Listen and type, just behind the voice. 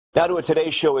Now to a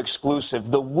Today Show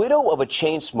exclusive. The widow of a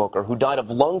chain smoker who died of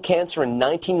lung cancer in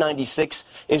 1996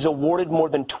 is awarded more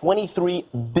than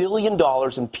 $23 billion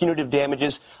in punitive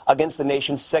damages against the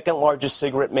nation's second largest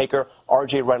cigarette maker,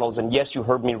 R.J. Reynolds. And yes, you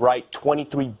heard me right,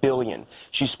 $23 billion.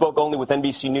 She spoke only with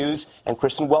NBC News, and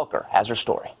Kristen Welker has her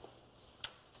story.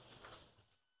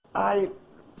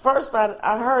 First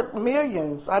I heard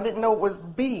millions. I didn't know it was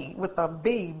B with a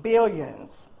B,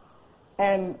 billions.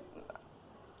 And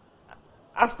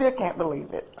I still can't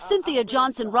believe it. Cynthia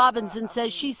Robinson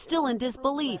says she's still in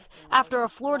disbelief after a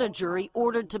Florida jury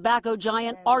ordered tobacco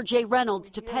giant R.J.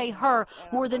 Reynolds to pay her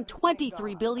more than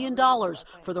 $23 billion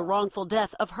for the wrongful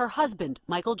death of her husband,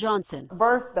 Michael Johnson.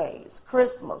 Birthdays,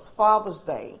 Christmas, Father's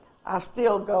Day, I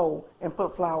still go and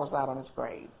put flowers out on his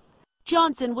grave.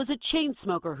 Johnson was a chain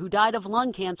smoker who died of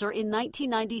lung cancer in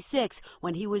 1996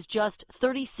 when he was just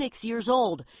 36 years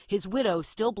old. His widow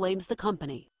still blames the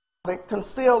company. They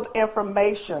concealed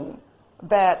information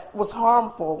that was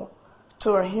harmful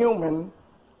to a human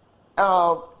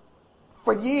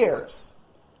for years,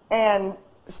 and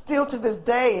still to this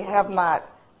day have not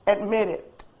admitted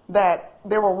that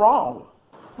they were wrong.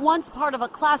 Once part of a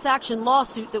class action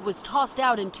lawsuit that was tossed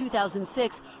out in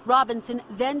 2006, Robinson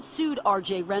then sued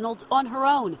R.J. Reynolds on her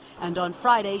own. And on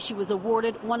Friday, she was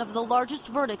awarded one of the largest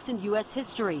verdicts in U.S.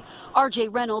 history. R.J.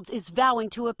 Reynolds is vowing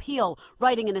to appeal,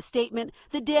 writing in a statement,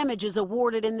 "The damages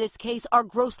awarded in this case are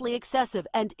grossly excessive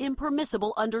and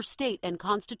impermissible under state and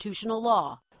constitutional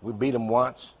law." We beat them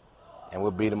once, and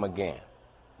we'll beat them again,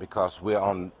 because we're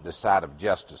on the side of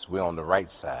justice. We're on the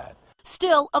right side.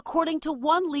 Still, according to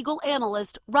one legal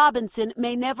analyst, Robinson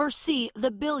may never see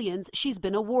the billions she's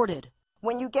been awarded.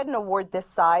 When you get an award this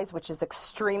size, which is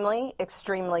extremely,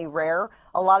 extremely rare,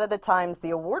 a lot of the times the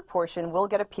award portion will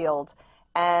get appealed,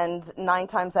 and 9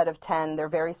 times out of 10, they're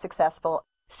very successful.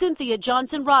 Cynthia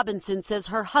Robinson says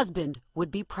her husband would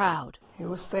be proud. He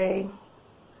would say,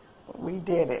 "We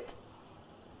did it.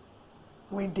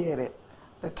 We did it.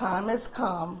 The time has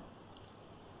come.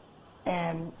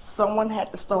 And someone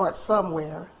had to start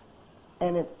somewhere,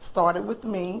 and it started with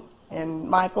me and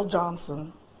Michael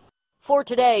Johnson." For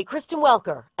Today, Kristen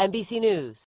Welker, NBC News.